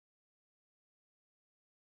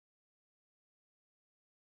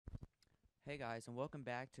Hey guys, and welcome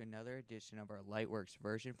back to another edition of our Lightworks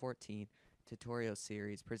version 14 tutorial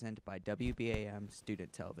series presented by WBAM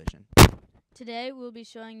Student Television. Today we'll be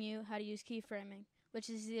showing you how to use keyframing, which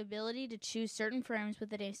is the ability to choose certain frames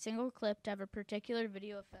within a single clip to have a particular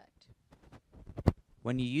video effect.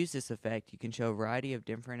 When you use this effect, you can show a variety of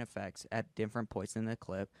different effects at different points in the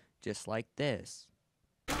clip, just like this.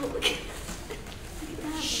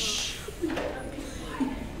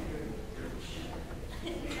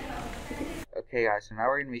 Okay guys, so now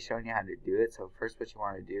we're going to be showing you how to do it. So first what you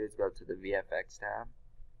want to do is go to the VFX tab.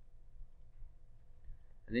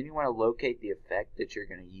 And then you want to locate the effect that you're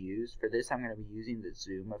going to use. For this I'm going to be using the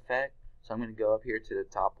zoom effect. So I'm going to go up here to the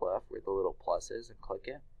top left where the little plus is and click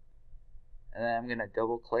it. And then I'm going to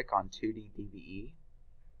double click on 2D DVE.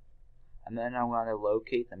 And then I'm going to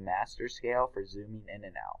locate the master scale for zooming in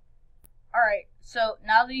and out. Alright, so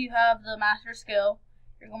now that you have the master scale,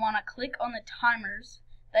 you're going to want to click on the timers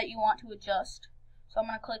that you want to adjust. So I'm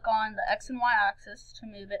going to click on the X and Y axis to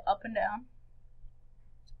move it up and down.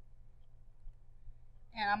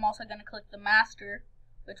 And I'm also going to click the master,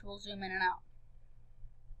 which will zoom in and out.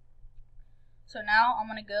 So now I'm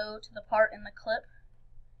going to go to the part in the clip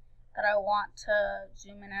that I want to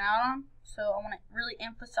zoom in and out on. So I want to really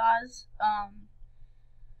emphasize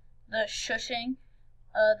the shushing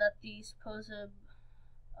that the supposed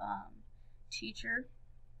teacher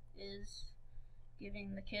is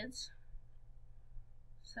giving the kids.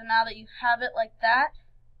 So now that you have it like that,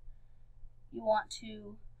 you want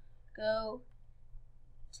to go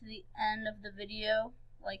to the end of the video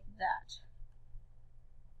like that.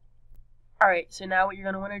 Alright, so now what you're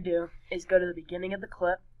going to want to do is go to the beginning of the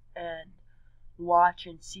clip and watch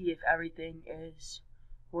and see if everything is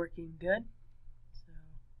working good. So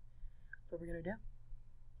that's what we're going to do.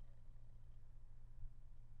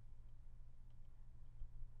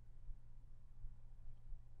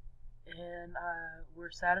 And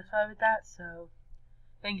we're satisfied with that, so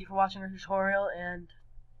thank you for watching our tutorial and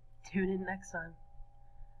tune in next time.